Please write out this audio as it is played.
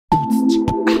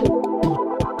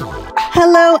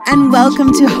Hello and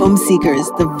welcome to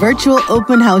HomeSeekers, the virtual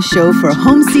open house show for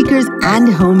home seekers and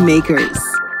homemakers.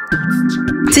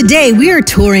 Today we are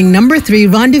touring number 3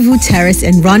 Rendezvous Terrace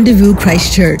in Rendezvous,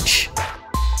 Christchurch.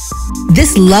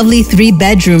 This lovely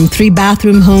 3-bedroom,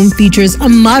 3-bathroom home features a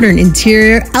modern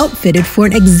interior outfitted for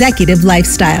an executive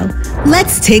lifestyle.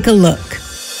 Let's take a look.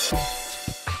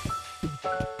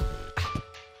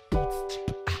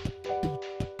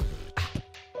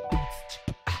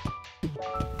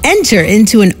 Enter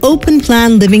into an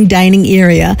open-plan living dining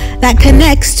area that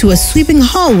connects to a sweeping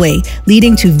hallway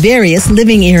leading to various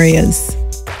living areas.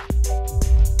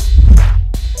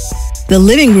 The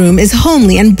living room is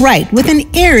homely and bright with an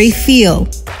airy feel.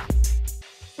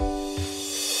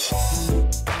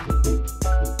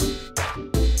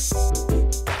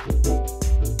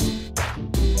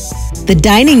 The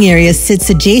dining area sits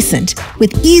adjacent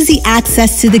with easy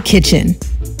access to the kitchen.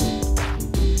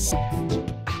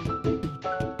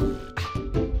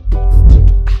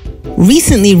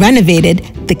 Recently renovated,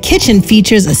 the kitchen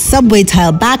features a subway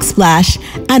tile backsplash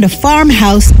and a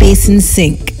farmhouse basin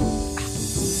sink.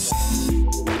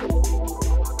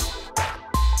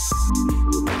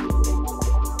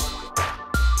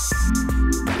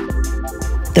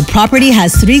 The property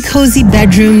has 3 cozy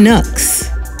bedroom nooks.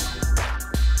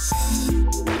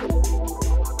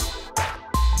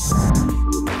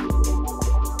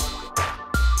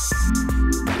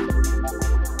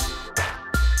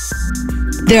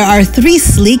 There are 3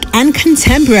 sleek and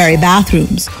contemporary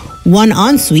bathrooms, 1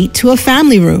 ensuite to a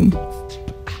family room.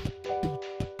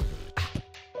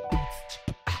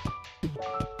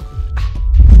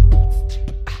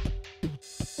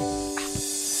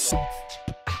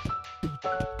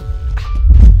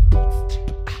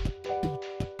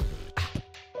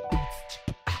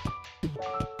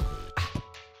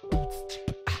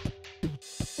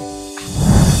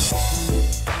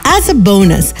 As a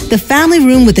bonus, the family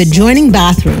room with adjoining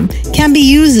bathroom can be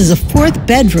used as a 4th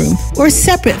bedroom or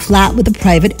separate flat with a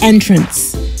private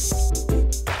entrance.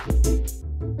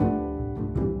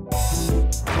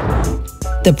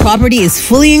 The property is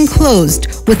fully enclosed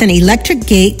with an electric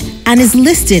gate and is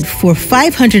listed for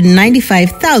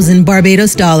 $595,000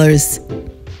 Barbados dollars.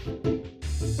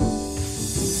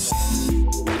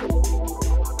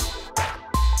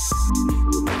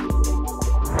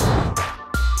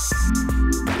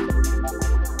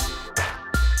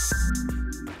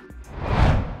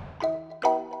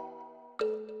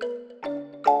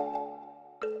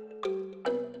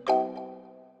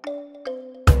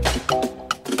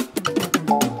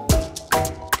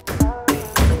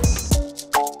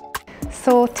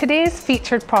 So today's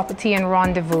featured property in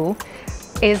Rendezvous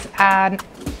is an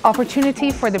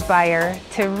opportunity for the buyer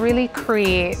to really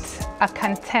create a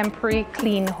contemporary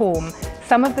clean home.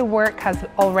 Some of the work has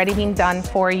already been done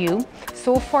for you.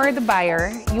 So for the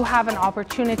buyer, you have an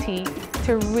opportunity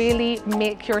to really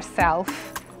make yourself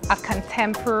a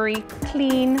contemporary,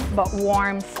 clean but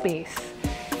warm space.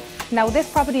 Now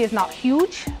this property is not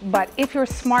huge, but if you're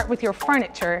smart with your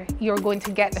furniture, you're going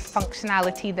to get the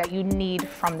functionality that you need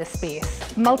from the space.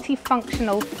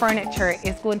 Multifunctional furniture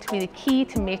is going to be the key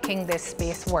to making this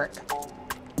space work.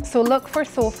 So look for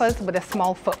sofas with a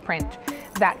small footprint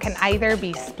that can either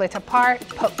be split apart,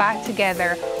 put back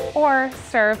together, or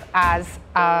serve as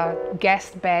a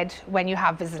guest bed when you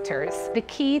have visitors. The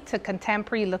key to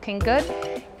contemporary looking good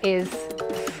is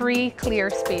free, clear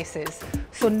spaces.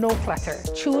 So no clutter.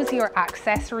 Choose your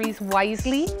accessories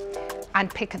wisely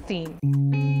and pick a theme.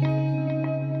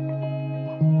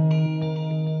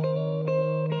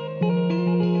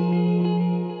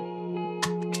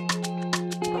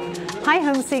 Hi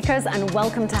home seekers, and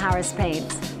welcome to Harris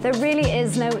Paints. There really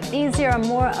is no easier and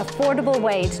more affordable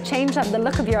way to change up the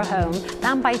look of your home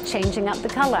than by changing up the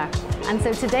color. And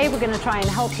so today we're going to try and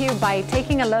help you by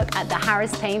taking a look at the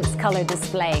Harris Paints color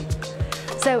display.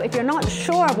 So if you're not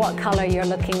sure what color you're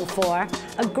looking for,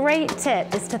 a great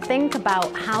tip is to think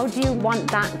about how do you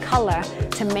want that color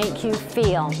to make you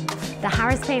feel. The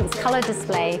Harris Paints color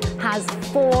display has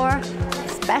 4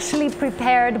 specially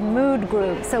prepared mood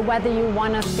groups. So whether you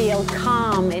want to feel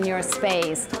calm in your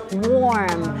space,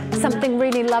 warm, something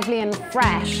really lovely and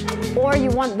fresh, or you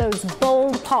want those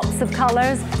bold pops of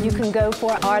colors, you can go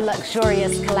for our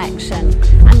luxurious collection.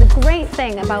 And the great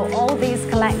thing about all these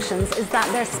collections is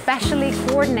that they're specially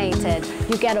coordinated.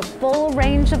 You get a full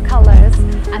range of colors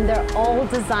and they're all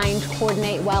designed to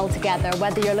coordinate well together.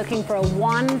 Whether you're looking for a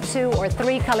 1, 2, or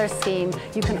 3 color scheme,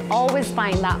 you can always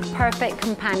find that perfect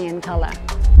companion color.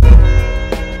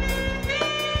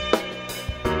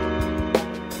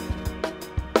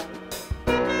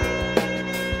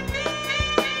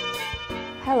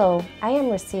 Hello, I am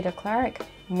Rosita Clark,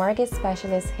 mortgage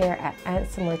specialist here at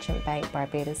Answer Merchant Bank,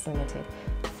 Barbados Limited,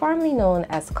 formerly known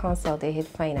as Consolidated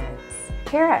Finance.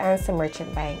 Here at Answer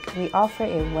Merchant Bank, we offer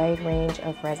a wide range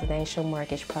of residential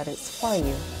mortgage products for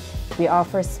you. We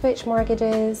offer switch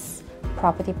mortgages,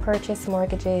 property purchase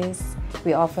mortgages,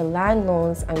 we offer land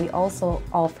loans, and we also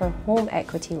offer home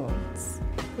equity loans.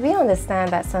 We understand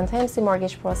that sometimes the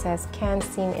mortgage process can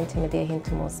seem intimidating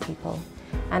to most people,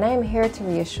 and I am here to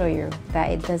reassure you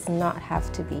that it does not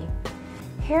have to be.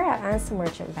 Here at Answer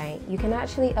Merchant Bank, you can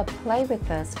actually apply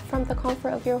with us from the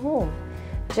comfort of your home.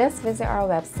 Just visit our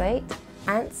website,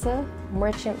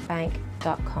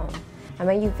 answermerchantbank.com. And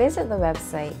when you visit the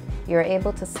website, you're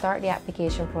able to start the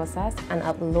application process and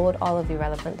upload all of the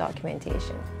relevant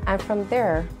documentation. And from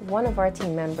there, one of our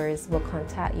team members will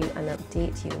contact you and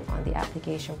update you on the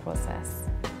application process.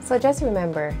 So just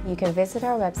remember, you can visit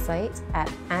our website at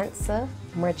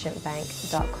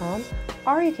answermerchantbank.com,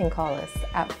 or you can call us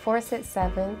at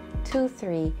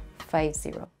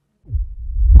 467-2350.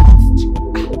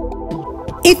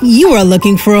 If you are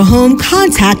looking for a home,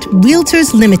 contact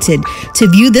Realtors Limited to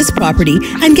view this property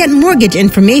and get mortgage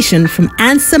information from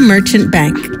Answer Merchant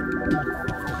Bank.